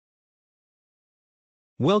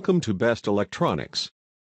Welcome to Best Electronics.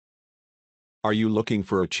 Are you looking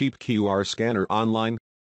for a cheap QR scanner online?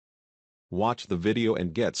 Watch the video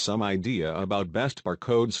and get some idea about Best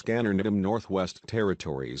Barcode Scanner NETUM Northwest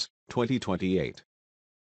Territories, 2028.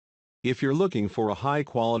 If you're looking for a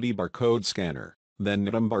high-quality barcode scanner, then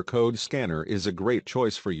NETUM Barcode Scanner is a great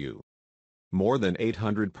choice for you. More than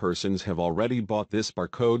 800 persons have already bought this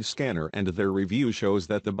barcode scanner and their review shows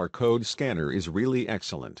that the barcode scanner is really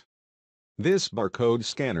excellent. This barcode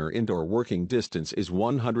scanner indoor working distance is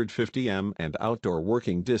 150 m and outdoor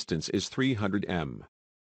working distance is 300 m.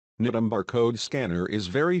 NETUM barcode scanner is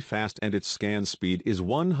very fast and its scan speed is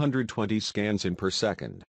 120 scans in per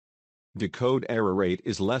second. Decode error rate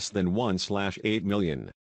is less than 1/8 million.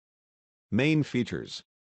 Main features: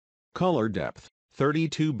 color depth,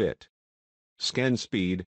 32-bit. Scan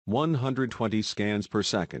speed, 120 scans per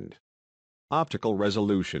second. Optical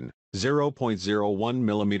resolution, 0.01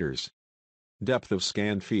 millimeters. Depth of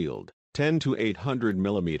scan field, 10 to 800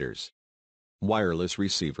 millimeters. Wireless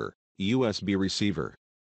receiver, USB receiver.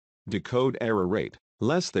 Decode error rate,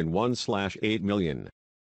 less than 1/8 million.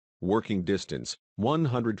 Working distance,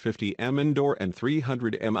 150 m indoor and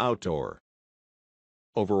 300 m outdoor.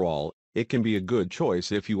 Overall, it can be a good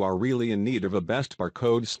choice if you are really in need of a best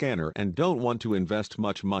barcode scanner and don't want to invest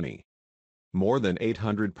much money. More than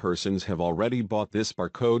 800 persons have already bought this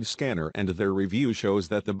barcode scanner and their review shows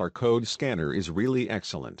that the barcode scanner is really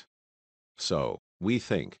excellent. So, we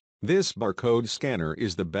think this barcode scanner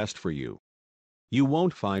is the best for you. You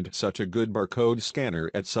won't find such a good barcode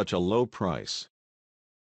scanner at such a low price.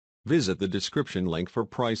 Visit the description link for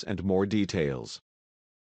price and more details.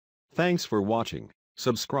 Thanks for watching.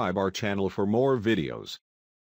 Subscribe our channel for more videos.